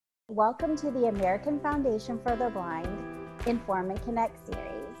Welcome to the American Foundation for the Blind Inform and Connect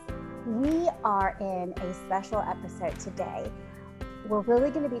series. We are in a special episode today. We're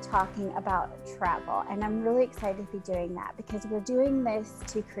really going to be talking about travel, and I'm really excited to be doing that because we're doing this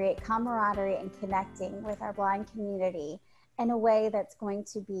to create camaraderie and connecting with our blind community in a way that's going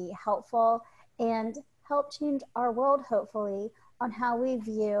to be helpful and help change our world, hopefully, on how we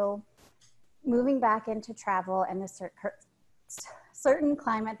view moving back into travel and the certain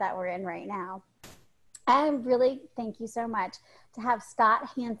climate that we're in right now. I really thank you so much to have Scott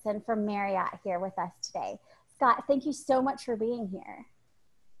Hansen from Marriott here with us today. Scott, thank you so much for being here.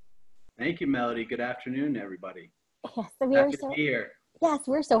 Thank you, Melody. Good afternoon, everybody. Yes, so happy to be here. Yes,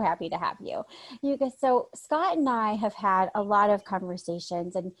 we're so happy to have you. You guys, so Scott and I have had a lot of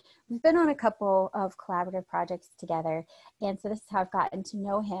conversations, and we've been on a couple of collaborative projects together. And so this is how I've gotten to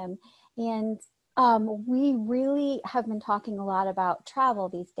know him. And we really have been talking a lot about travel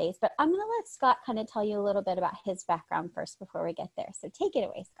these days, but I'm going to let Scott kind of tell you a little bit about his background first before we get there. So take it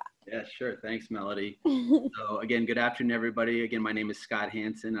away, Scott. Yeah, sure. Thanks, Melody. So again, good afternoon, everybody. Again, my name is Scott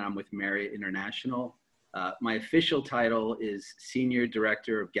Hansen, and I'm with Marriott International. My official title is Senior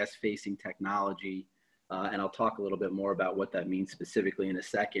Director of Guest-Facing Technology, and I'll talk a little bit more about what that means specifically in a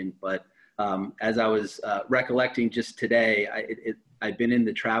second. But as I was recollecting just today, I've been in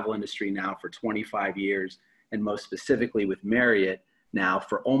the travel industry now for 25 years, and most specifically with Marriott now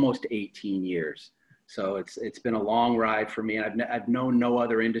for almost 18 years. So it's been a long ride for me. And I've known no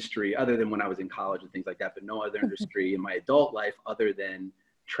other industry other than when I was in college and things like that, but no other industry in my adult life other than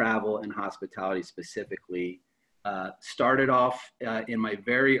travel and hospitality specifically. Started off in my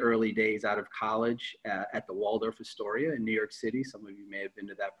very early days out of college at the Waldorf Astoria in New York City. Some of you may have been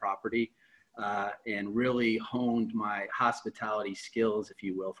to that property. And really honed my hospitality skills, if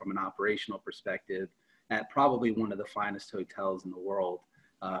you will, from an operational perspective at probably one of the finest hotels in the world.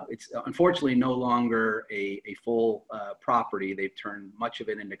 It's unfortunately no longer a full property. They've turned much of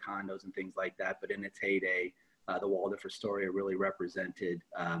it into condos and things like that, but in its heyday, the Waldorf Astoria really represented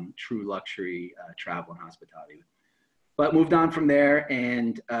true luxury travel and hospitality. But moved on from there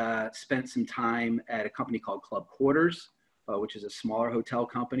and spent some time at a company called Club Quarters, which is a smaller hotel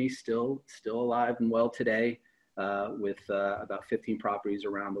company, still alive and well today, with about 15 properties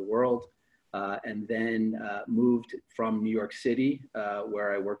around the world. And then moved from New York City,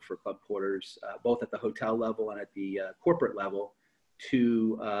 where I worked for Club Quarters, both at the hotel level and at the corporate level,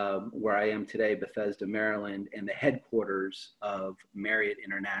 to where I am today, Bethesda, Maryland, and the headquarters of Marriott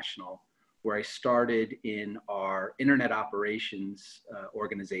International, where I started in our internet operations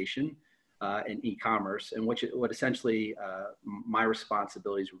organization and e-commerce, and what essentially my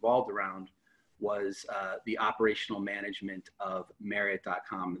responsibilities revolved around was the operational management of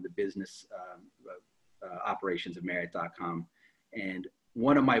Marriott.com, the business operations of Marriott.com. And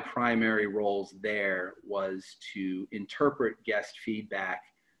one of my primary roles there was to interpret guest feedback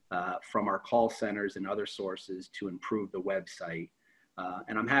from our call centers and other sources to improve the website.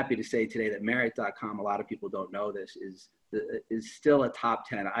 And I'm happy to say today that Marriott.com, a lot of people don't know this, is still a top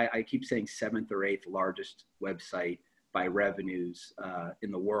 10. I keep saying 7th or 8th largest website by revenues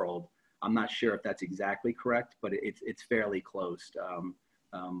in the world. I'm not sure if that's exactly correct, but it's fairly close.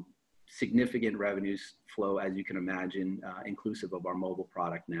 Significant revenues flow, as you can imagine, inclusive of our mobile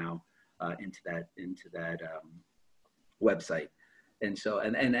product now, into that website. And so,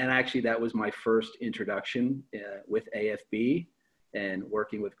 and actually that was my first introduction with AFB and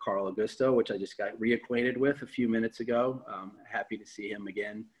working with Carl Augusto, which I just got reacquainted with a few minutes ago. Happy to see him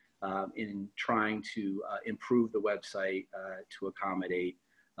again in trying to improve the website to accommodate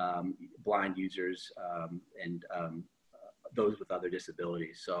blind users and those with other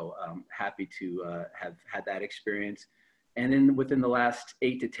disabilities. So happy to have had that experience. And then within the last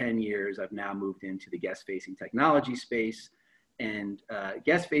 8 to 10 years, I've now moved into the guest-facing technology space. And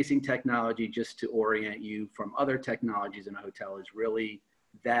guest-facing technology, just to orient you from other technologies in a hotel, is really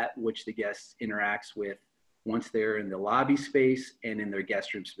that which the guest interacts with once they're in the lobby space and in their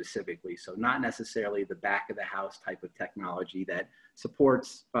guest room specifically. So not necessarily the back of the house type of technology that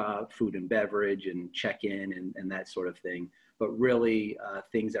supports food and beverage and check-in and that sort of thing, but really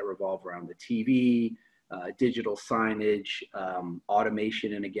things that revolve around the TV, digital signage,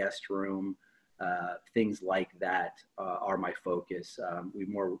 automation in a guest room, things like that are my focus. We've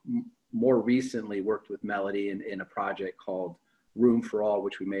more recently worked with Melody in a project called Room for All,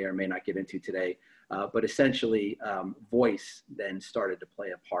 which we may or may not get into today. But essentially, voice then started to play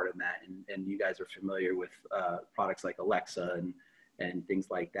a part in that. And you guys are familiar with products like Alexa and things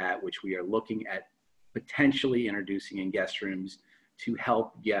like that, which we are looking at potentially introducing in guest rooms to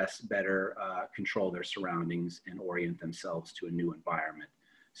help guests better control their surroundings and orient themselves to a new environment.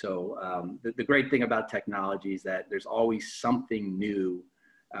 So the great thing about technology is that there's always something new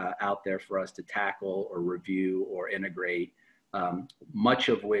out there for us to tackle or review or integrate, much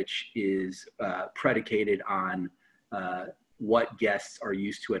of which is predicated on what guests are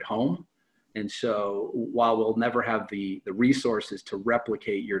used to at home. And so while we'll never have the resources to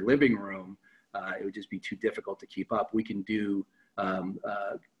replicate your living room, it would just be too difficult to keep up. We can do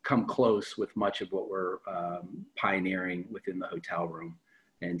come close with much of what we're pioneering within the hotel room.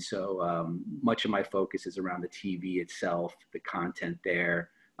 And so much of my focus is around the TV itself, the content there,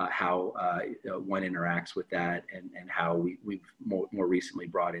 how one interacts with that, and how we've more recently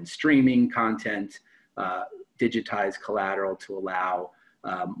brought in streaming content, digitized collateral to allow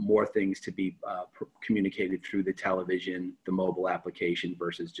more things to be communicated through the television, the mobile application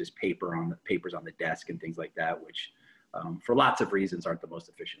versus just papers on the desk and things like that, which for lots of reasons aren't the most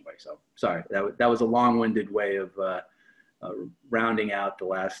efficient way. So sorry, that was a long-winded way of rounding out the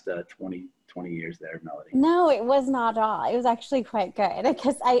last 20 years there, Melody. No, it was not at all. It was actually quite good,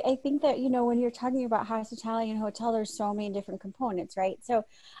 because I think that, when you're talking about hospitality and hotel, there's so many different components, right? So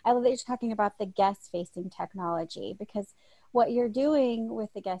I love that you're talking about the guest-facing technology, because what you're doing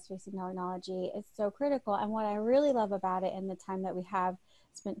with the guest-facing technology is so critical. And what I really love about it, and the time that we have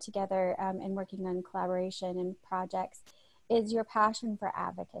spent together and working on collaboration and projects, is your passion for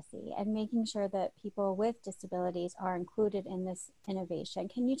advocacy and making sure that people with disabilities are included in this innovation.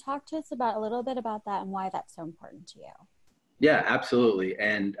 Can you talk to us about a little bit about that and why that's so important to you? Yeah, absolutely.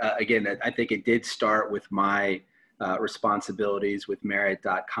 And again, I think it did start with my responsibilities with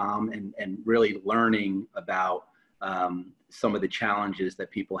Marriott.com and really learning about some of the challenges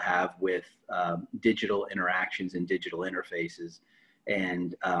that people have with digital interactions and digital interfaces.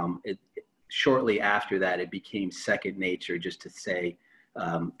 And shortly after that, it became second nature just to say,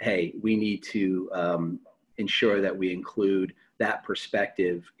 hey, we need to ensure that we include that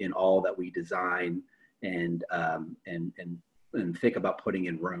perspective in all that we design and think about putting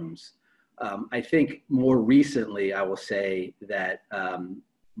in rooms. I think more recently, I will say that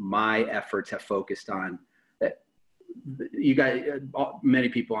my efforts have focused on you guys, many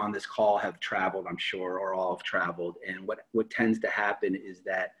people on this call have traveled, I'm sure, or all have traveled. And what tends to happen is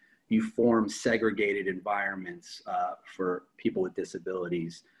that you form segregated environments for people with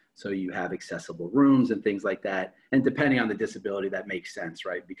disabilities. So you have accessible rooms and things like that. And depending on the disability, that makes sense,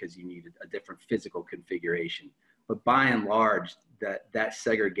 right? Because you need a different physical configuration. But by and large, that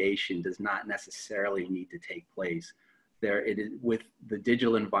segregation does not necessarily need to take place. There it is with the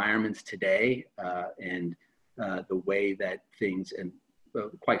digital environments today and the way that things, and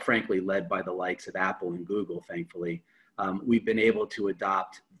quite frankly, led by the likes of Apple and Google, thankfully, we've been able to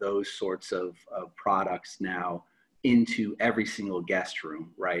adopt those sorts of products now into every single guest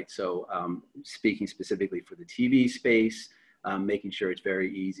room, right? So speaking specifically for the TV space, making sure it's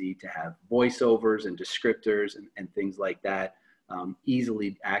very easy to have voiceovers and descriptors and things like that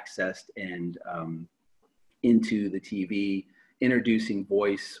easily accessed and into the TV, introducing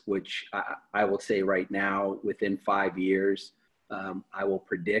voice, which I will say right now, within 5 years, I will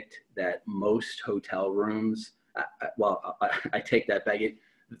predict that most hotel rooms, I take that back.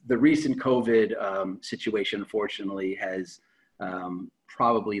 The recent COVID situation, unfortunately, has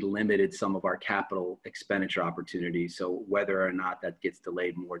probably limited some of our capital expenditure opportunities. So whether or not that gets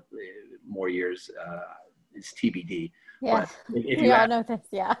delayed more years is TBD. Yeah, we all know this,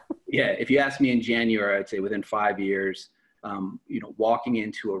 yeah. Yeah, if you ask me in January, I'd say within 5 years, walking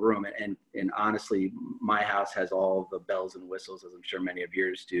into a room, and honestly, my house has all the bells and whistles, as I'm sure many of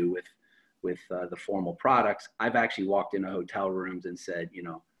yours do with the formal products. I've actually walked into hotel rooms and said,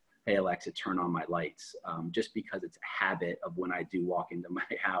 hey, Alexa, turn on my lights, just because it's a habit of when I do walk into my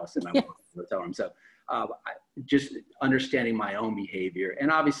house and I walk into the hotel room. So just understanding my own behavior and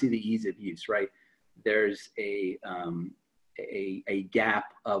obviously the ease of use, right? There's a gap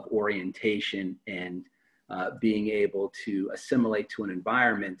of orientation and being able to assimilate to an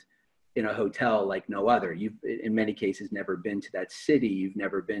environment in a hotel like no other. You've, in many cases, never been to that city. You've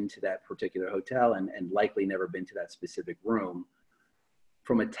never been to that particular hotel and likely never been to that specific room.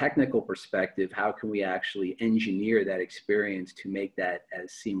 From a technical perspective, how can we actually engineer that experience to make that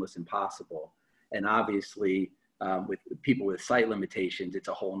as seamless as possible? And obviously, with people with sight limitations, it's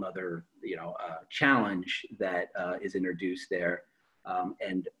a whole nother, challenge that is introduced there.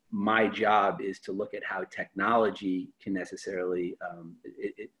 And my job is to look at how technology can necessarily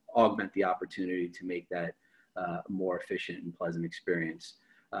augment the opportunity to make that a more efficient and pleasant experience.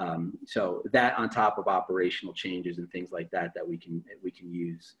 So that on top of operational changes and things like that we can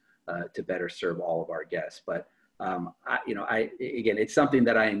use to better serve all of our guests. But again, it's something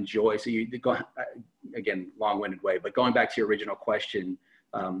that I enjoy. So again, long-winded way, but going back to your original question,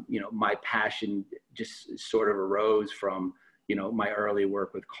 my passion just sort of arose from, my early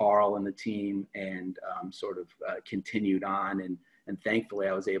work with Carl and the team, and sort of continued on. And thankfully,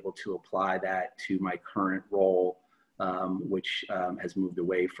 I was able to apply that to my current role, which has moved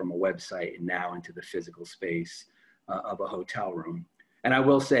away from a website and now into the physical space of a hotel room. And I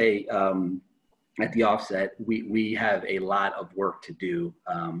will say, at the offset, we have a lot of work to do,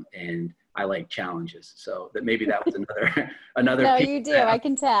 and I like challenges. So that maybe that was another No, piece you do. I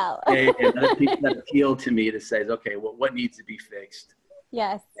can tell. another piece that appealed to me, to say, okay, well, what needs to be fixed?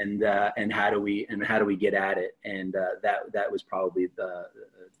 Yes. And how do we get at it? And that was probably the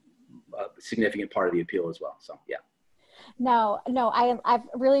significant part of the appeal as well. So yeah. No, I've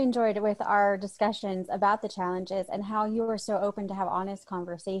really enjoyed it with our discussions about the challenges and how you were so open to have honest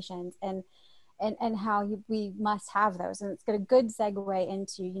conversations, and how we must have those. And it's got a good segue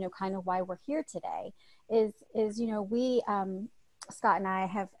into, kind of why we're here today is, we, Scott and I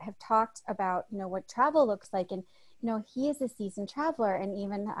have talked about, what travel looks like. And, he is a seasoned traveler, and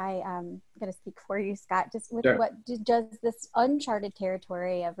even I'm going to speak for you, Scott, just with Sure. what does this uncharted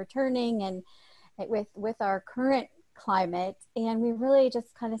territory of returning and with our current climate. And we really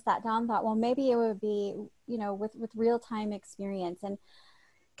just kind of sat down and thought, well, maybe it would be, with real-time experience. And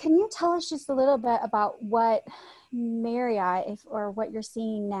can you tell us just a little bit about what Marriott, or what you're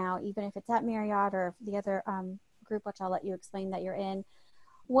seeing now, even if it's at Marriott or the other group, which I'll let you explain that you're in,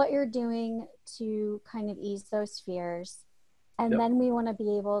 what you're doing to kind of ease those fears. And Yep. Then we want to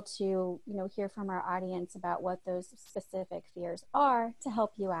be able to, hear from our audience about what those specific fears are to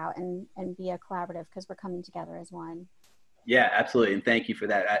help you out and be a collaborative, because we're coming together as one. Yeah, absolutely. And thank you for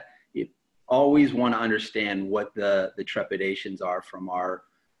that. You always want to understand what the trepidations are from our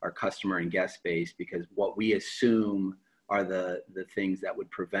customer and guest base, because what we assume are the things that would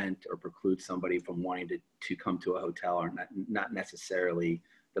prevent or preclude somebody from wanting to come to a hotel are not necessarily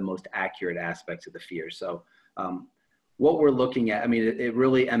the most accurate aspects of the fear. So what we're looking at, I mean, it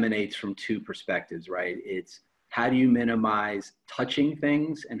really emanates from two perspectives, right? It's how do you minimize touching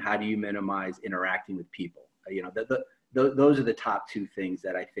things, and how do you minimize interacting with people? Those are the top two things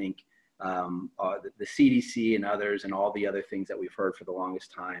that I think the CDC and others, and all the other things that we've heard for the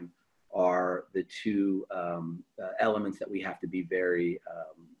longest time, are the two elements that we have to be very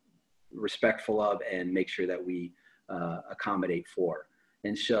respectful of and make sure that we accommodate for.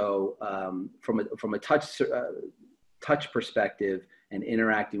 And so from a touch perspective and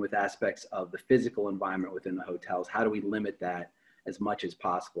interacting with aspects of the physical environment within the hotels, how do we limit that as much as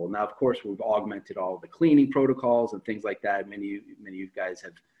possible? Now, of course, we've augmented all the cleaning protocols and things like that. Many of you guys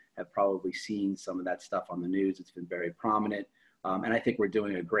have probably seen some of that stuff on the news. It's been very prominent. And I think we're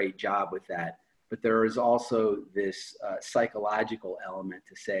doing a great job with that. But there is also this psychological element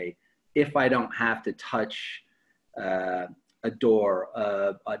to say, if I don't have to touch a door,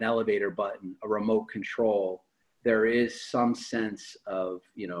 an elevator button, a remote control, there is some sense of,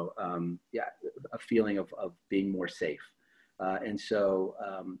 a feeling of being more safe. And so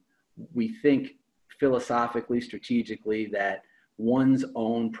we think philosophically, strategically, that one's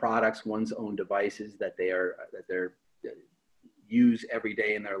own products, one's own devices that they're use every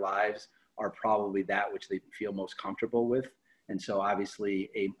day in their lives are probably that which they feel most comfortable with. And so obviously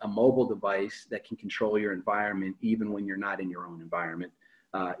a mobile device that can control your environment, even when you're not in your own environment,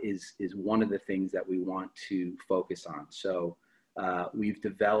 is one of the things that we want to focus on. So we've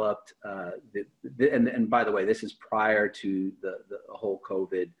developed, and by the way, this is prior to the whole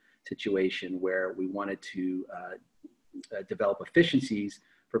COVID situation, where we wanted to develop efficiencies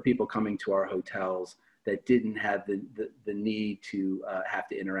for people coming to our hotels that didn't have the need to have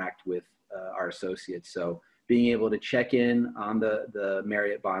to interact with our associates. So being able to check in on the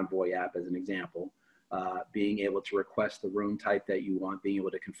Marriott Bonvoy app, as an example, being able to request the room type that you want, being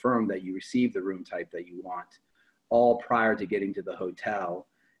able to confirm that you receive the room type that you want, all prior to getting to the hotel,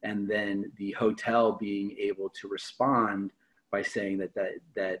 and then the hotel being able to respond by saying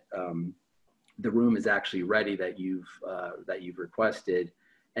that the room is actually ready that you've requested,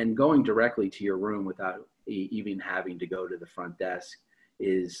 and going directly to your room without even having to go to the front desk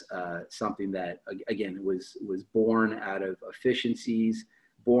is something that, again, was born out of efficiencies,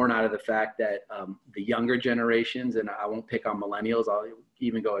 born out of the fact that the younger generations, and I won't pick on millennials, I'll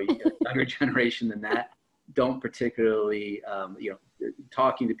even go a younger generation than that, don't particularly,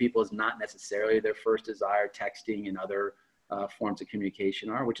 talking to people is not necessarily their first desire. Texting and other forms of communication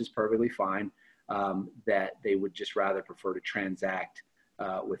are, which is perfectly fine, that they would just rather prefer to transact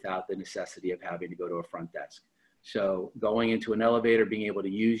without the necessity of having to go to a front desk. So going into an elevator, being able to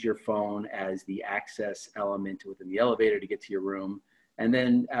use your phone as the access element within the elevator to get to your room, and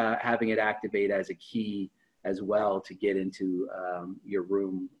then having it activate as a key as well to get into your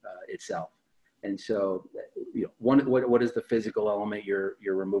room itself. And so, what is the physical element you're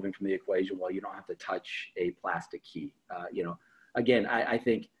removing from the equation? Well, you don't have to touch a plastic key. Again, I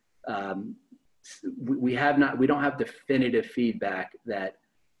think we don't have definitive feedback that,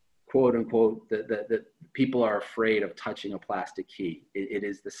 quote unquote, that people are afraid of touching a plastic key. It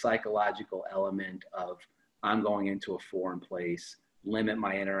is the psychological element of, I'm going into a foreign place, limit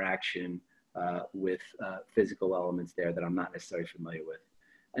my interaction with physical elements there that I'm not necessarily familiar with.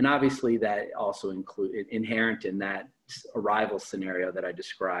 And obviously that also inherent in that arrival scenario that I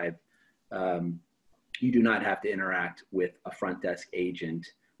described, you do not have to interact with a front desk agent,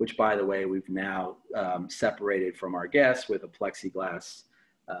 which, by the way, we've now separated from our guests with a plexiglass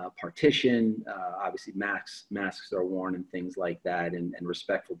partition. Obviously masks are worn and things like that, and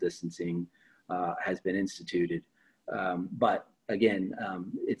respectful distancing has been instituted. But again,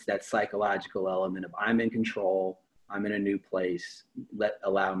 it's that psychological element of, I'm in control, I'm in a new place,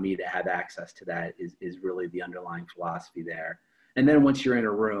 allow me to have access to that is really the underlying philosophy there. And then once you're in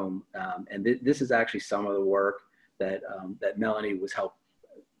a room, and this is actually some of the work that Melanie was helped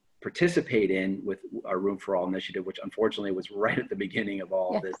participate in with our Room for All initiative, which unfortunately was right at the beginning of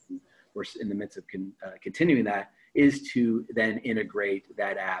all of this. We're in the midst of continuing that, is to then integrate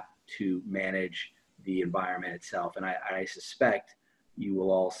that app to manage the environment itself. And I suspect you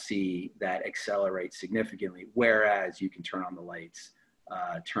will all see that accelerate significantly, whereas you can turn on the lights,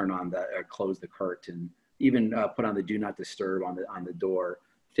 or close the curtain, even put on the do not disturb on the door,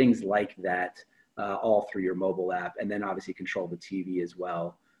 things like that, all through your mobile app, and then obviously control the TV as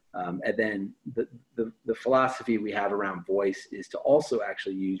well. And then the philosophy we have around voice is to also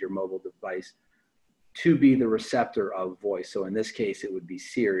actually use your mobile device to be the receptor of voice. So in this case, it would be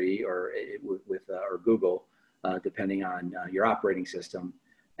Siri or Google, depending on your operating system.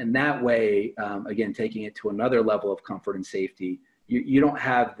 And that way, again, taking it to another level of comfort and safety, you don't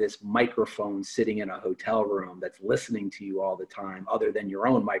have this microphone sitting in a hotel room that's listening to you all the time, other than your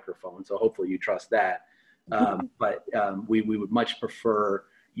own microphone. So hopefully you trust that. But we would much prefer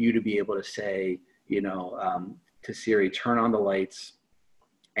you to be able to say, to Siri, turn on the lights,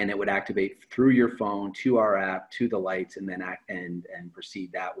 and it would activate through your phone to our app, to the lights, and then and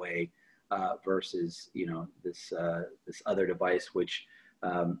proceed that way, versus this other device which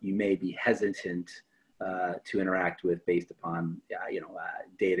you may be hesitant to interact with based upon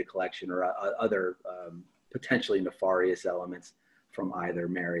data collection or other potentially nefarious elements from either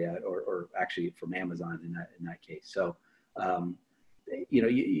Marriott or actually from Amazon in that case. So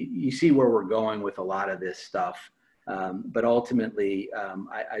you see where we're going with a lot of this stuff. But ultimately,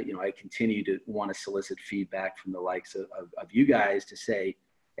 I continue to want to solicit feedback from the likes of you guys to say,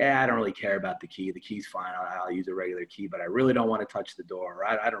 I don't really care about the key. The key's fine. I'll use a regular key, but I really don't want to touch the door.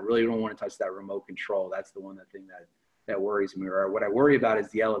 I don't want to touch that remote control. That's the thing that worries me. Or what I worry about is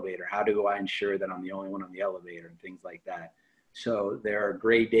the elevator. How do I ensure that I'm the only one on the elevator and things like that? So there are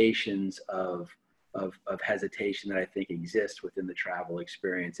gradations of hesitation that I think exist within the travel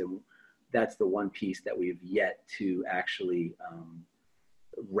experience. And that's the one piece that we've yet to actually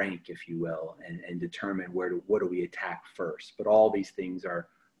rank, if you will, and determine what do we attack first. But all these things are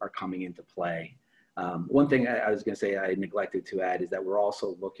coming into play. One thing I was going to say I neglected to add is that we're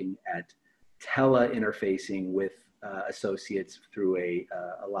also looking at tele-interfacing with associates through a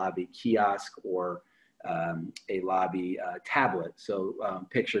lobby kiosk or a lobby tablet. So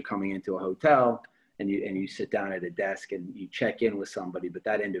picture coming into a hotel, and you sit down at a desk and you check in with somebody, but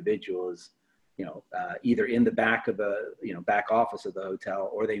that individual is, either in the back of the, back office of the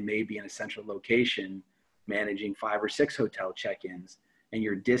hotel, or they may be in a central location managing 5 or 6 hotel check-ins, and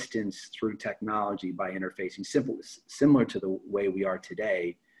you're distanced through technology by interfacing similar to the way we are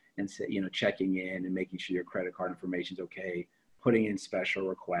today, and checking in and making sure your credit card information is okay, putting in special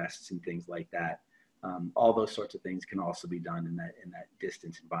requests and things like that. All those sorts of things can also be done in that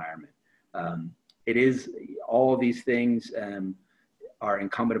distance environment. It is, all of these things are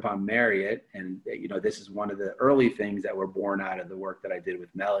incumbent upon Marriott, and this is one of the early things that were born out of the work that I did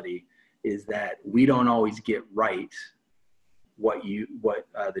with Melody, is that we don't always get right what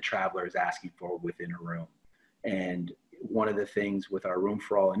the traveler is asking for within a room. And one of the things with our Room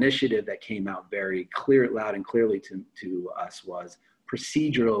for All initiative that came out very loud and clearly to us was,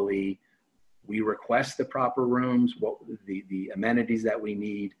 procedurally, we request the proper rooms, what the amenities that we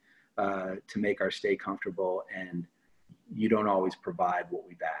need to make our stay comfortable, and you don't always provide what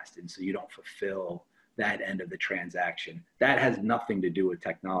we've asked, and so you don't fulfill that end of the transaction. That has nothing to do with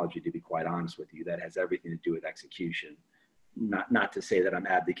technology, to be quite honest with you. That has everything to do with execution. Not to say that I'm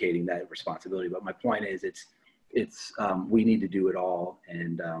abdicating that responsibility, but my point is, it's we need to do it all,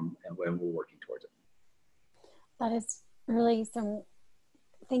 and we're working towards it. That is really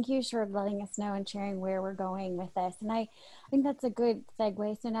thank you for letting us know and sharing where we're going with this. And I think that's a good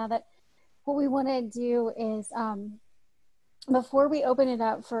segue. So now that what we want to do is, before we open it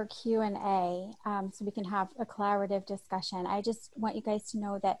up for Q&A, so we can have a collaborative discussion, I just want you guys to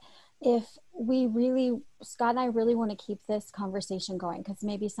know that if Scott and I really want to keep this conversation going, because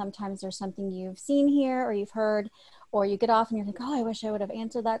maybe sometimes there's something you've seen here or you've heard, or you get off and you're like, oh, I wish I would have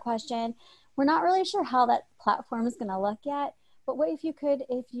answered that question. We're not really sure how that platform is going to look yet, but what if you could,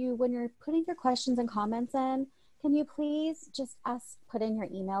 when you're putting your questions and comments in, can you please just put in your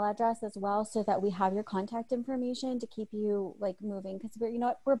email address as well, so that we have your contact information to keep you like moving? Because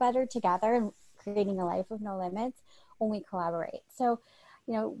we're better together and creating a life with no limits when we collaborate. So,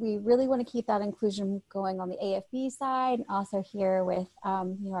 we really want to keep that inclusion going on the AFB side, and also here with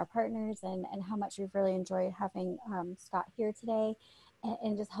our partners, and how much we've really enjoyed having Scott here today,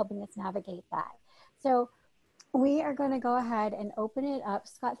 and just helping us navigate that. So we are going to go ahead and open it up.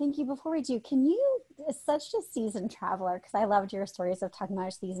 Scott, thank you. Before we do, as such a seasoned traveler, because I loved your stories of talking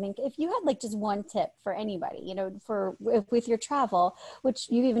about seasoning, if you had like just one tip for anybody, with your travel, which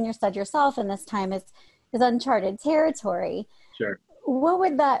you even said yourself, and this time is uncharted territory. Sure. What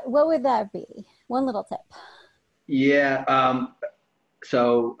would that be? One little tip. Yeah.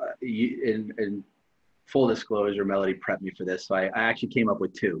 So in full disclosure, Melody prepped me for this, so I actually came up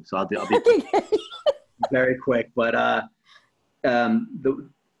with two. So I'll be very quick. But the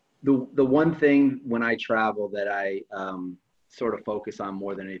one thing when I travel that I sort of focus on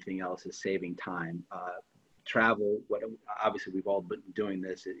more than anything else is saving time. Travel, obviously we've all been doing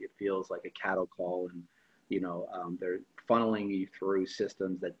this. It feels like a cattle call, and they're funneling you through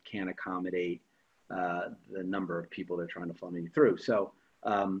systems that can't accommodate the number of people they're trying to funnel you through. So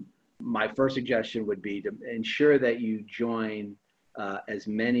my first suggestion would be to ensure that you join as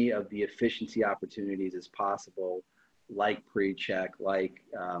many of the efficiency opportunities as possible, like pre-check, like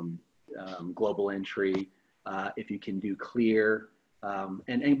global entry, if you can do clear.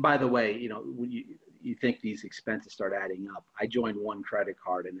 And by the way, you think these expenses start adding up. I joined one credit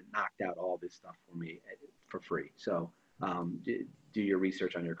card and it knocked out all this stuff for me for free. So do your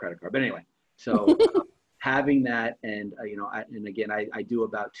research on your credit card. But anyway, so having that, and I do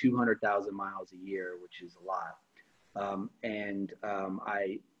about 200,000 miles a year, which is a lot.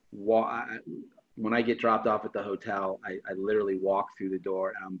 When I get dropped off at the hotel, I literally walk through the door,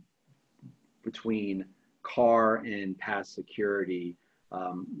 and I'm between car and past security.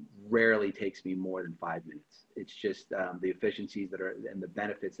 Rarely takes me more than 5 minutes. It's just the efficiencies and the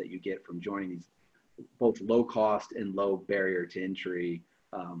benefits that you get from joining these both low cost and low barrier to entry.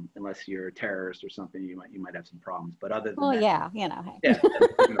 Unless you're a terrorist or something, you might have some problems. But other than that, Hey.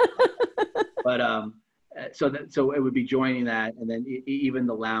 But so it would be joining that, and then even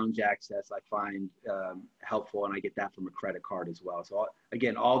the lounge access I find helpful, and I get that from a credit card as well. So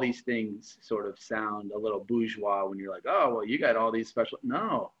again, all these things sort of sound a little bourgeois when you're like, oh, well, you got all these special.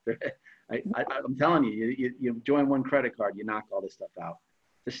 No, I'm telling you, you join one credit card, you knock all this stuff out.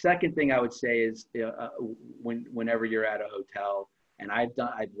 The second thing I would say is whenever you're at a hotel, and I've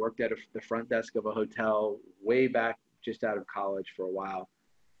worked at the front desk of a hotel way back just out of college for a while.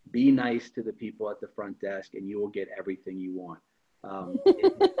 Be nice to the people at the front desk, and you will get everything you want.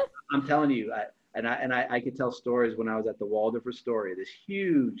 I'm telling you, I could tell stories when I was at the Waldorf Astoria, this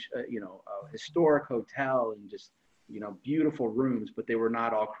huge, historic hotel, and just, beautiful rooms, but they were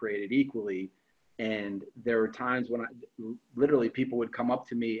not all created equally. And there were times when literally people would come up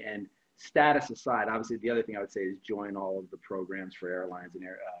to me, and status aside, obviously the other thing I would say is join all of the programs for airlines and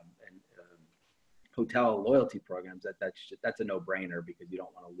hotel loyalty programs. That's a no-brainer, because you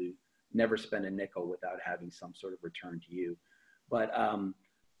don't want to never spend a nickel without having some sort of return to you. But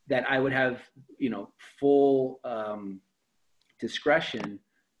that I would have, full discretion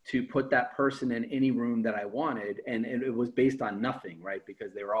to put that person in any room that I wanted. And it was based on nothing, right?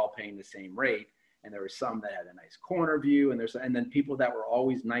 Because they were all paying the same rate. And there were some that had a nice corner view, and then people that were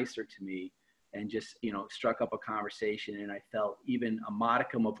always nicer to me and just, struck up a conversation. And I felt even a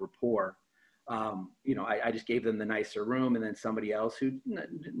modicum of rapport. I just gave them the nicer room, and then somebody else who,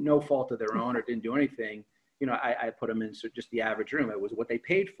 no fault of their own or didn't do anything, I put them in just the average room. It was what they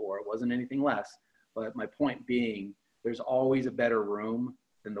paid for. It wasn't anything less. But my point being, there's always a better room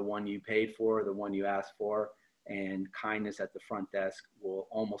than the one you paid for, the one you asked for. And kindness at the front desk will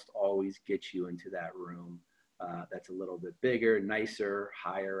almost always get you into that room that's a little bit bigger, nicer,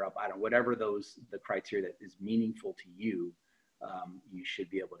 higher up. Whatever the criteria that is meaningful to you, you should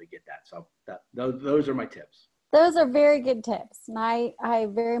be able to get that. So those are my tips. Those are very good tips, and I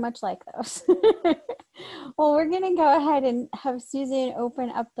very much like those. Well, we're going to go ahead and have Susan open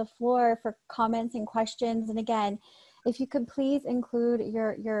up the floor for comments and questions. And again, if you could please include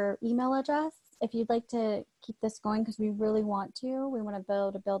your email address if you'd like to keep this going, because we really want to. We want to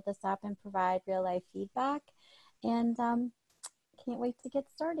build this up and provide real life feedback. And can't wait to get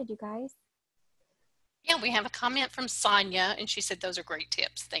started, you guys. Yeah, we have a comment from Sonia, and she said those are great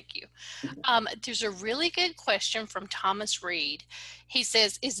tips. Thank you. There's a really good question from Thomas Reed. He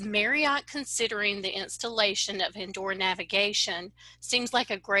says, is Marriott considering the installation of indoor navigation? Seems like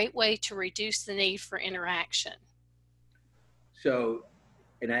a great way to reduce the need for interaction. So,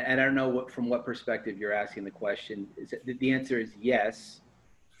 and I don't know from what perspective you're asking the question. The answer is yes,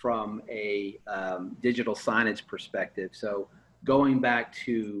 from a digital signage perspective. So going back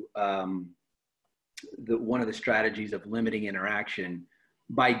to one of the strategies of limiting interaction,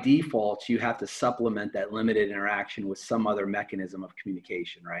 by default, you have to supplement that limited interaction with some other mechanism of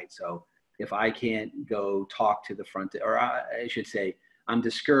communication, right? So if I can't go talk to the front, or I should say, I'm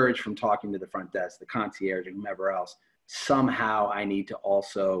discouraged from talking to the front desk, the concierge, or whomever else, somehow I need to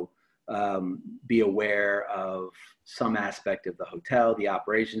also be aware of some aspect of the hotel, the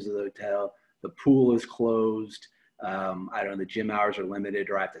operations of the hotel, the pool is closed, I don't know, the gym hours are limited,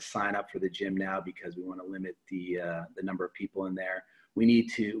 or I have to sign up for the gym now because we want to limit the number of people in there. We need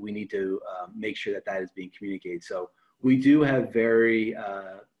to make sure that is being communicated. So we do have very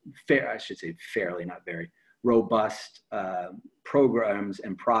fairly, not very robust programs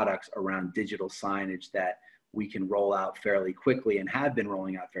and products around digital signage that we can roll out fairly quickly and have been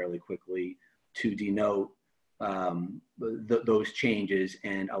rolling out fairly quickly to denote those changes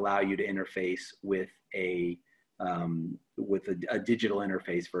and allow you to interface with a digital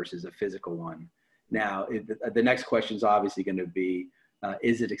interface versus a physical one. Now, the next question is obviously going to be,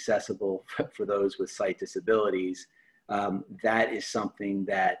 is it accessible for those with sight disabilities? That is something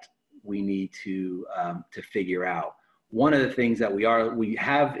that we need to figure out. One of the things that we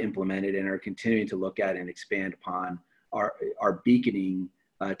have implemented and are continuing to look at and expand upon are beaconing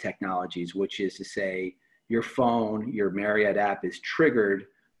technologies, which is to say your phone, your Marriott app is triggered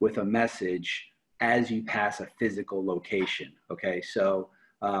with a message as you pass a physical location. Okay, so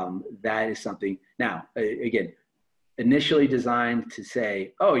that is something. Now, again, initially designed to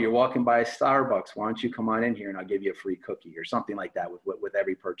say, oh, you're walking by a Starbucks, why don't you come on in here and I'll give you a free cookie or something like that with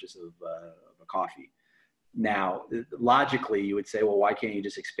every purchase of a coffee. Now, logically, you would say, well, why can't you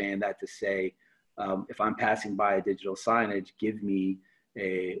just expand that to say, if I'm passing by a digital signage, give me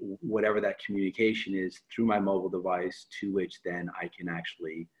whatever that communication is through my mobile device, to which then I can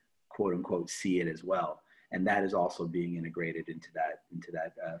actually, quote unquote, see it as well. And that is also being integrated into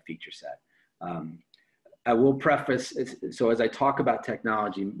that feature set. I will preface, so as I talk about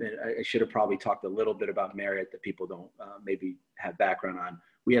technology, I should have probably talked a little bit about Marriott that people don't maybe have background on.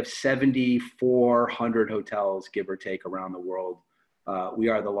 We have 7,400 hotels, give or take, around the world. We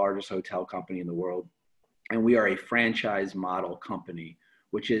are the largest hotel company in the world, and we are a franchise model company,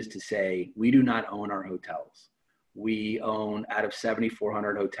 which is to say we do not own our hotels. We own, out of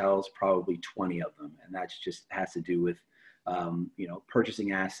 7,400 hotels, probably 20 of them, and that's just has to do with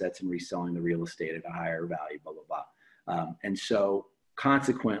purchasing assets and reselling the real estate at a higher value, blah, blah, blah. And so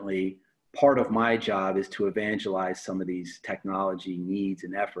consequently, part of my job is to evangelize some of these technology needs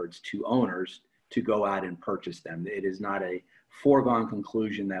and efforts to owners to go out and purchase them. It is not a foregone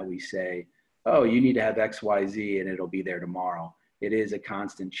conclusion that we say, oh, you need to have X, Y, Z, and it'll be there tomorrow. It is a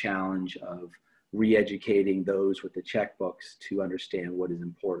constant challenge of re-educating those with the checkbooks to understand what is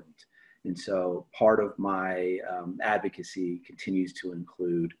important. And so part of my advocacy continues to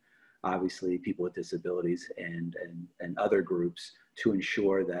include, obviously, people with disabilities and other groups to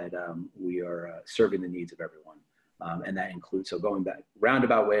ensure that we are serving the needs of everyone. And that includes, so going back,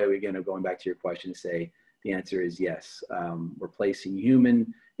 roundabout way, again, going back to your question to say, the answer is yes. Replacing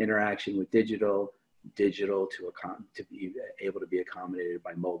human interaction with digital to be able to be accommodated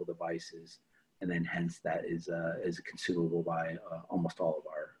by mobile devices. And then hence that is consumable by almost all of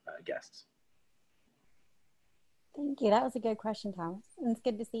our guests. Thank you. That was a good question, Thomas. And it's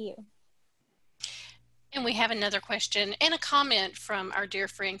good to see you. And we have another question and a comment from our dear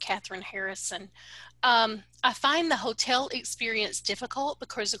friend, Catherine Harrison. I find the hotel experience difficult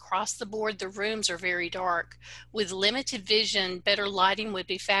because across the board, the rooms are very dark. With limited vision, better lighting would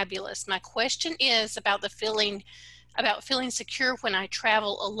be fabulous. My question is about feeling secure when I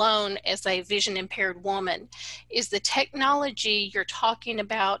travel alone as a vision impaired woman. Is the technology you're talking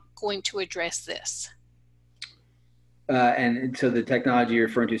about going to address this? And so the technology you're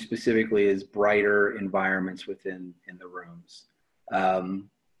referring to specifically is brighter environments in the rooms.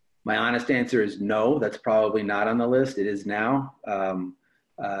 My honest answer is no, that's probably not on the list. It is now.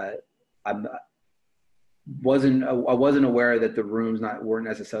 I wasn't aware that the rooms weren't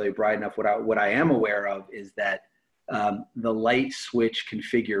necessarily bright enough. What I am aware of is that the light switch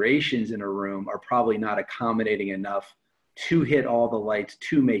configurations in a room are probably not accommodating enough to hit all the lights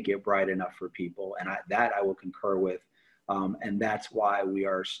to make it bright enough for people. And that I will concur with. And that's why we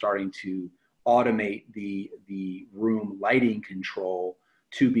are starting to automate the room lighting control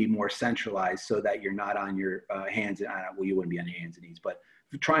to be more centralized, so that you're not on your hands and well, you wouldn't be on your hands and knees, but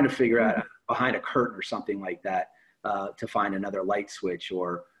trying to figure out behind a curtain or something like that to find another light switch.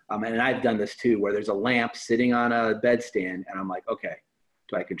 Or and I've done this too, where there's a lamp sitting on a bedstand and I'm like, okay,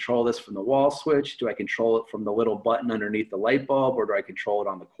 do I control this from the wall switch? Do I control it from the little button underneath the light bulb, or do I control it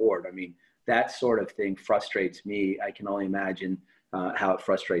on the cord? I mean, that sort of thing frustrates me. I can only imagine how it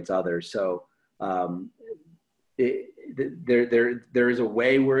frustrates others. So there is a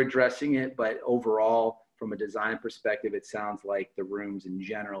way we're addressing it, but overall, from a design perspective, it sounds like the rooms in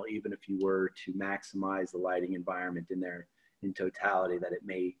general, even if you were to maximize the lighting environment in there in totality, that it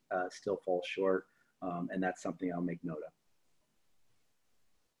may still fall short. And that's something I'll make note of.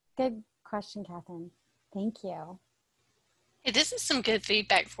 Good question, Catherine. Thank you. Hey, this is some good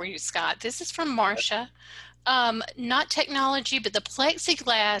feedback for you, Scott. This is from Marsha. Not technology, but the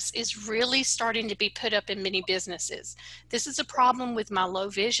plexiglass is really starting to be put up in many businesses. This is a problem with my low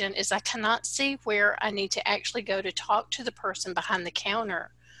vision, is I cannot see where I need to actually go to talk to the person behind the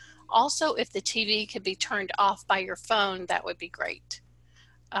counter. Also, if the TV could be turned off by your phone, that would be great.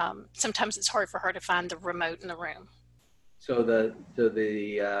 Sometimes it's hard for her to find the remote in the room. So the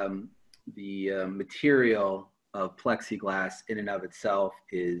material of plexiglass in and of itself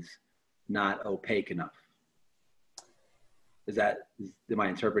is not opaque enough. Am I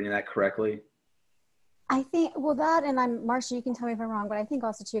interpreting that correctly? I think, well, that, and Marsha, you can tell me if I'm wrong, but I think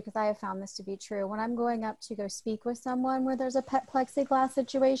also too, because I have found this to be true, when I'm going up to go speak with someone where there's a pet plexiglass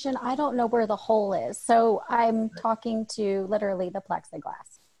situation, I don't know where the hole is. So I'm talking to literally the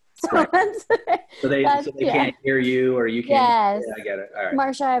plexiglass. Right. So they can't hear you, or you can't. Yes. Yeah, I get it. All right.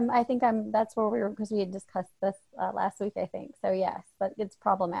 Marsha, that's where we were, because we had discussed this last week, I think. So yes, but it's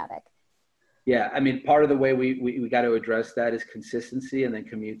problematic. Yeah, I mean, part of the way we got to address that is consistency, and then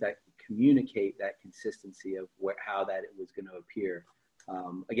communicate that consistency of how that it was going to appear.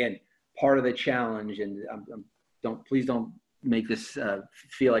 Again, part of the challenge, and please don't make this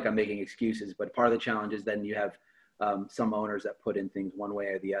feel like I'm making excuses, but part of the challenge is then you have some owners that put in things one way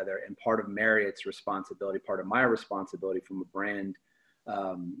or the other, and part of Marriott's responsibility, part of my responsibility from a brand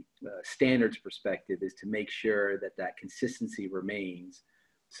standards perspective, is to make sure that consistency remains.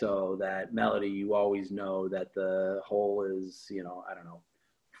 So that, Melody, you always know that the hole is,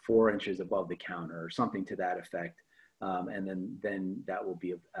 4 inches above the counter or something to that effect. And then that will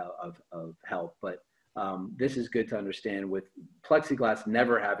be of help. But this is good to understand, with plexiglass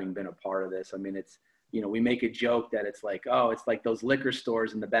never having been a part of this. I mean, it's, we make a joke that it's like, oh, it's like those liquor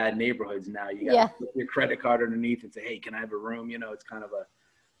stores in the bad neighborhoods now. You got to put your credit card underneath and say, hey, can I have a room? It's kind of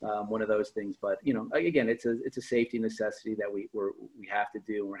one of those things. But again, it's a safety necessity that we have to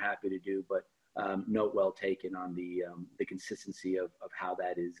do, and we're happy to do. But note well taken on the consistency of how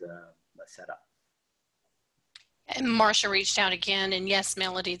that is set up. And Marsha reached out again, and yes,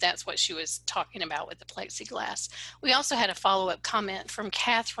 Melody, that's what she was talking about with the plexiglass. We also had a follow-up comment from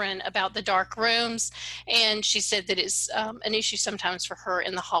Catherine about the dark rooms, and she said that it's an issue sometimes for her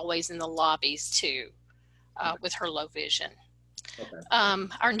in the hallways and the lobbies too, with her low vision. Okay.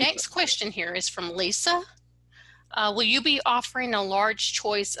 Our next question here is from Lisa. Will you be offering a large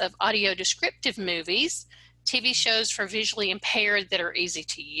choice of audio descriptive movies, TV shows for visually impaired that are easy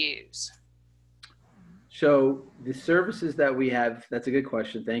to use? So the services that we have, that's a good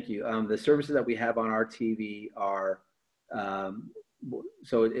question. Thank you. The services that we have on our TV are,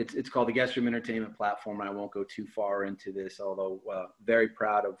 so it's called the Guest Room Entertainment Platform. And I won't go too far into this, although very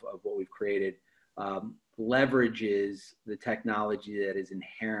proud of what we've created. Leverages the technology that is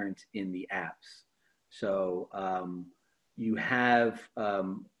inherent in the apps. So you have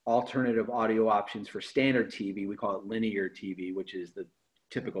alternative audio options for standard TV. We call it linear TV, which is the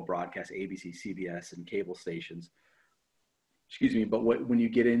typical broadcast, ABC, CBS, and cable stations. Excuse me, but when you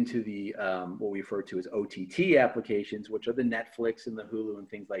get into the what we refer to as OTT applications, which are the Netflix and the Hulu and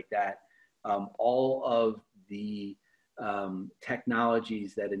things like that, all of the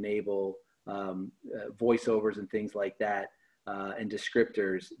technologies that enable voiceovers and things like that, and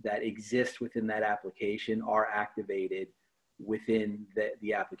descriptors that exist within that application are activated within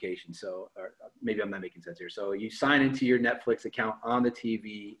the application. So maybe I'm not making sense here. So you sign into your Netflix account on the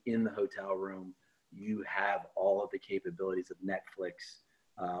TV in the hotel room. You have all of the capabilities of Netflix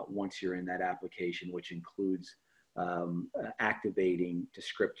once you're in that application, which includes activating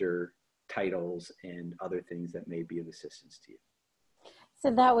descriptor titles and other things that may be of assistance to you.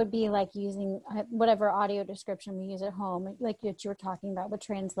 So that would be like using whatever audio description we use at home, like what you were talking about, would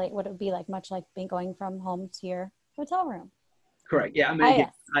translate what it would be like, much like being going from home to your hotel room. Correct. Yeah. I mean,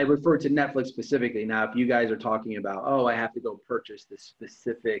 again, I refer to Netflix specifically. Now, if you guys are talking about, oh, I have to go purchase this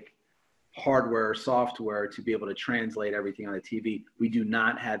specific hardware or software to be able to translate everything on the TV, we do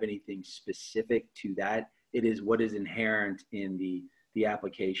not have anything specific to that. It is what is inherent in the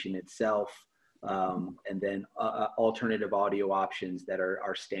application itself. And then alternative audio options that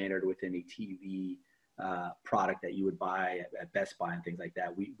are standard within a TV product that you would buy at Best Buy and things like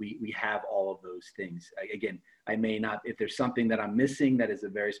that. We have all of those things. Again, I may not, if there's something that I'm missing that is a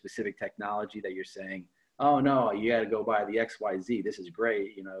very specific technology that you're saying, oh no, you got to go buy the XYZ. This is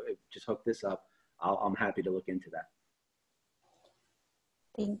great. You know, just hook this up. I'm happy to look into that.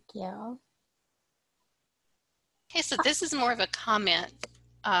 Thank you. Okay, so this is more of a comment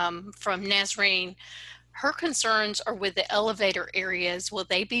from Nazreen. Her concerns are with the elevator areas. Will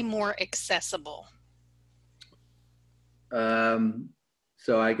they be more accessible?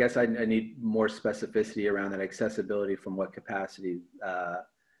 So I guess I need more specificity around that accessibility. From what capacity?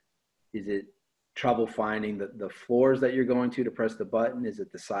 Is it trouble finding the floors that you're going to press the button? Is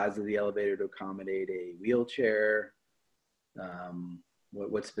it the size of the elevator to accommodate a wheelchair?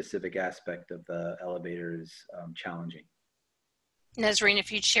 What specific aspect of the elevator is challenging? Nazreen,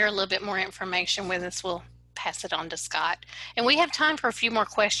 if you'd share a little bit more information with us, we'll pass it on to Scott. And we have time for a few more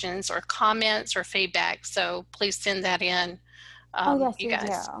questions or comments or feedback, so please send that in. Yes, we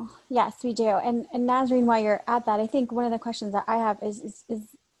do. Yes, we do. And Nazreen, while you're at that, I think one of the questions that I have is if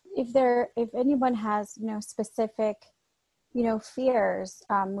anyone has, specific, fears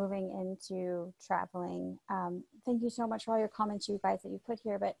moving into traveling. Thank you so much for all your comments, you guys, that you put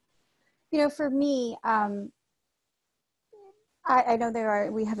here. But, for me, I know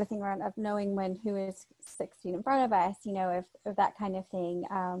we have a thing around of knowing who is 6 feet in front of us, if that kind of thing,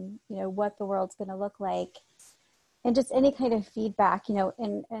 what the world's going to look like, and just any kind of feedback,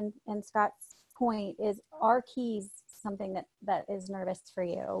 and Scott's point is, are keys something that is nervous for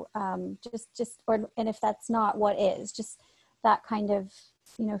you? And if that's not, what is? Just that kind of,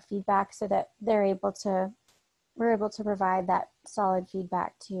 feedback, so that we're able to provide that solid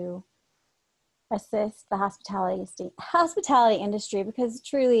feedback to assist the hospitality industry, because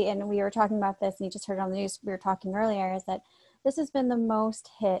truly, and we were talking about this, and you just heard it on the news, we were talking earlier, is that this has been the most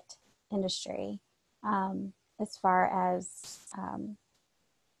hit industry, as far as,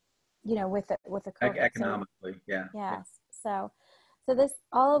 with the COVID. Economically, yeah. Yes. So this,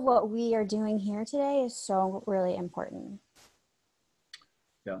 all of what we are doing here today is so really important.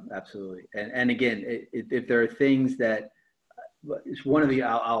 Yeah, absolutely. And again, if there are things that, it's one of the,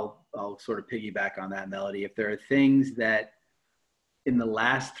 I'll sort of piggyback on that, Melody. If there are things that in the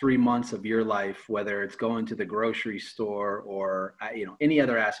last 3 months of your life, whether it's going to the grocery store or, any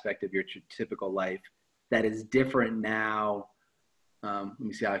other aspect of your typical life that is different now, let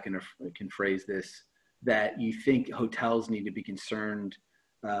me see how I can phrase this, that you think hotels need to be concerned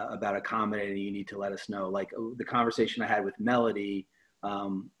about accommodating, you need to let us know. Like the conversation I had with Melody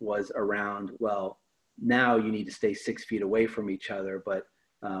was around, well, now you need to stay 6 feet away from each other, but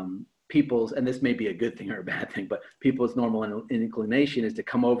people's, and this may be a good thing or a bad thing, but people's normal inclination is to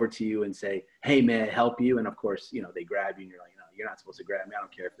come over to you and say, hey, may I help you? And of course, they grab you and you're like, no, you're not supposed to grab me. I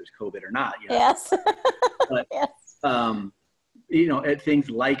don't care if there's COVID or not. Yes. But, yes. Things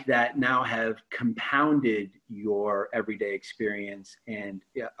like that now have compounded your everyday experience, and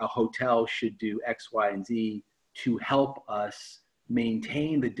a hotel should do X, Y, and Z to help us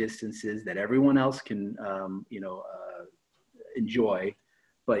maintain the distances that everyone else can, enjoy,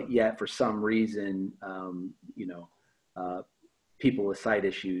 but yet for some reason, people with sight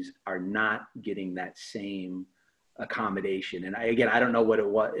issues are not getting that same accommodation. And I don't know what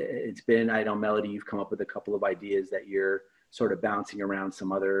it's been. I know, Melody, you've come up with a couple of ideas that you're sort of bouncing around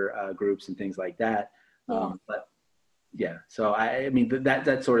some other groups and things like that. Yeah. But yeah, so I mean,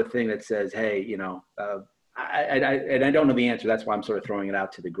 that sort of thing that says, hey, I don't know the answer. That's why I'm sort of throwing it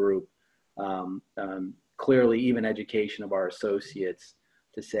out to the group. Clearly, even education of our associates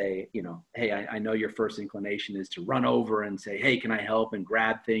to say, hey, I know your first inclination is to run over and say, hey, can I help, and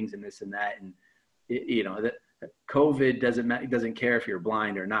grab things and this and that. And, that COVID doesn't care if you're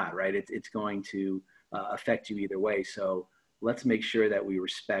blind or not, right? It's going to affect you either way. So let's make sure that we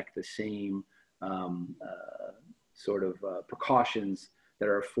respect the same sort of precautions that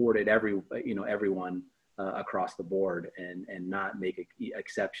are afforded everyone across the board, and not make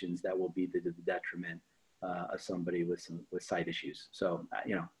exceptions that will be to the detriment of somebody with sight issues. So,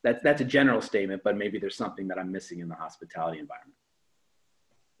 that's a general statement, but maybe there's something that I'm missing in the hospitality environment.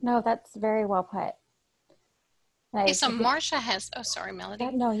 No, that's very well put. Okay, so Marcia has, oh, sorry,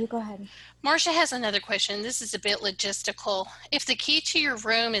 Melody. No, you go ahead. Marcia has another question. This is a bit logistical. If the key to your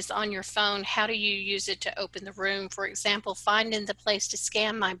room is on your phone, how do you use it to open the room? For example, finding the place to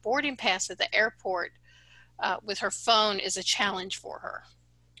scan my boarding pass at the airport with her phone is a challenge for her.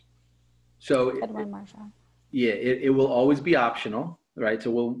 So, good one, Marcia. Yeah, it will always be optional, right?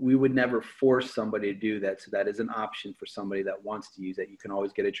 So we would never force somebody to do that. So that is an option for somebody that wants to use it. You can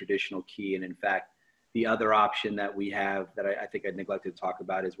always get a traditional key. And in fact, the other option that we have that I think I neglected to talk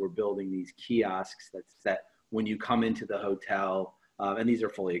about is we're building these kiosks that when you come into the hotel, and these are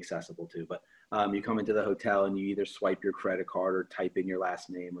fully accessible too, but you come into the hotel and you either swipe your credit card or type in your last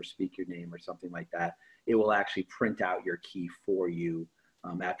name or speak your name or something like that. It will actually print out your key for you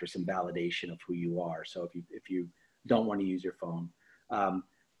after some validation of who you are. So if you don't want to use your phone,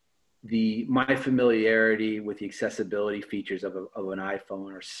 my familiarity with the accessibility features of an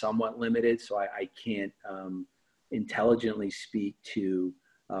iPhone are somewhat limited, so I can't intelligently speak to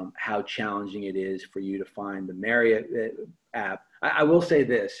how challenging it is for you to find the Marriott app. I will say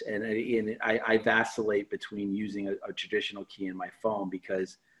this, and I vacillate between using a traditional key in my phone,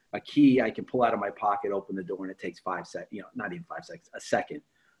 because a key I can pull out of my pocket, open the door, and it takes 5 seconds, not even 5 seconds, a second.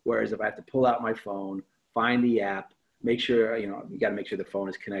 Whereas if I have to pull out my phone, find the app, make sure, you got to make sure the phone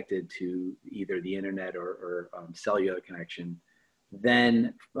is connected to either the internet or cellular connection,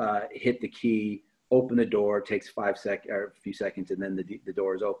 then hit the key, open the door, takes 5 seconds or a few seconds, and then the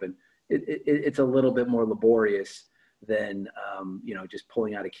door is open. It's a little bit more laborious than, just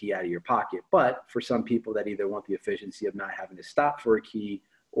pulling out a key out of your pocket. But for some people that either want the efficiency of not having to stop for a key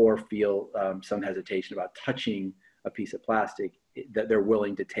or feel some hesitation about touching a piece of plastic, that they're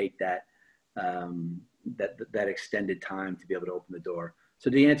willing to take that extended time to be able to open the door. So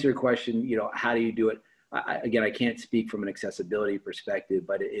to answer your question, how do you do it? I can't speak from an accessibility perspective,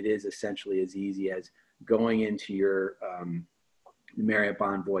 but it is essentially as easy as going into your Marriott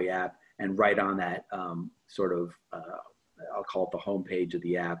Bonvoy app, and right on that I'll call it the homepage of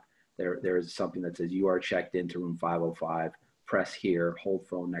the app, there is something that says you are checked into room 505. Press here, hold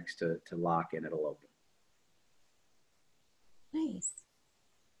phone next to lock, and it'll open. Nice.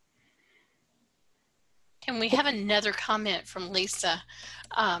 And we have another comment from Lisa.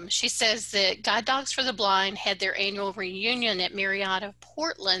 She says that Guide Dogs for the Blind had their annual reunion at Marriott of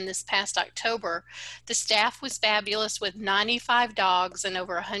Portland this past October. The staff was fabulous, with 95 dogs and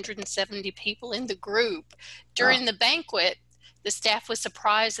over 170 people in the group. During the banquet, the staff was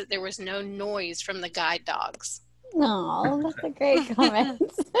surprised that there was no noise from the guide dogs. Oh, that's a great comment.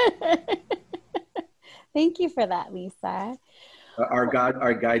 Thank you for that, Lisa. Our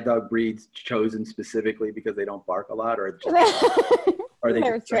guide dog breeds chosen specifically because they don't bark a lot, or are they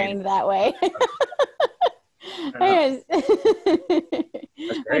They're trained that way? That's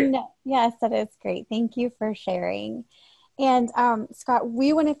great. Yes, that is great. Thank you for sharing. And Scott,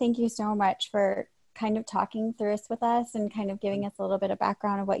 we want to thank you so much for kind of talking through this with us and kind of giving us a little bit of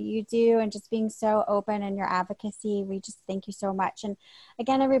background of what you do and just being so open in your advocacy. We just thank you so much. And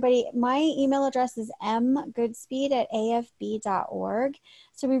again, everybody, my email address is mgoodspeed@afb.org.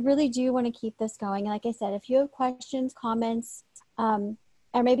 So we really do want to keep this going. And like I said, if you have questions, comments, or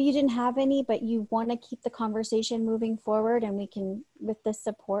maybe you didn't have any, but you want to keep the conversation moving forward, and we can, with the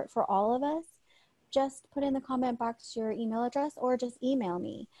support for all of us, just put in the comment box your email address or just email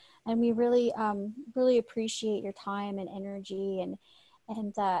me. And we really, really appreciate your time and energy and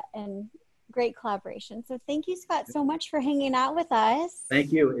great collaboration. So thank you, Scott, so much for hanging out with us.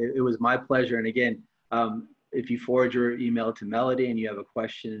 Thank you. It was my pleasure. And again, if you forward your email to Melody and you have a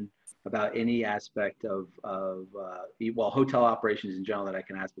question about any aspect of hotel operations in general that I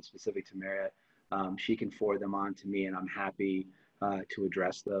can ask, but specific to Marriott, she can forward them on to me, and I'm happy to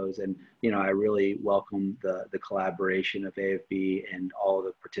address those. And, I really welcome the collaboration of AFB and all of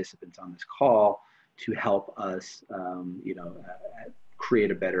the participants on this call to help us,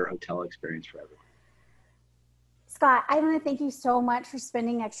 create a better hotel experience for everyone. Scott, I want to thank you so much for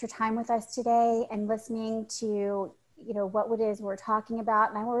spending extra time with us today and listening to, what it is we're talking about.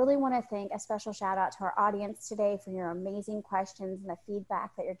 And I really want to thank a special shout out to our audience today for your amazing questions and the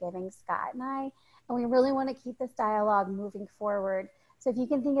feedback that you're giving Scott and I. And we really want to keep this dialogue moving forward. So if you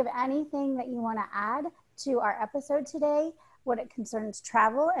can think of anything that you want to add to our episode today, when it concerns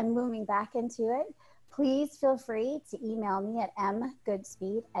travel and moving back into it, please feel free to email me at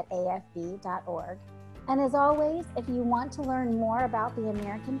mgoodspeed@afb.org. And as always, if you want to learn more about the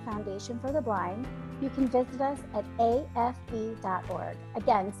American Foundation for the Blind, you can visit us at afb.org.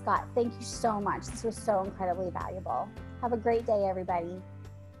 Again, Scott, thank you so much. This was so incredibly valuable. Have a great day, everybody.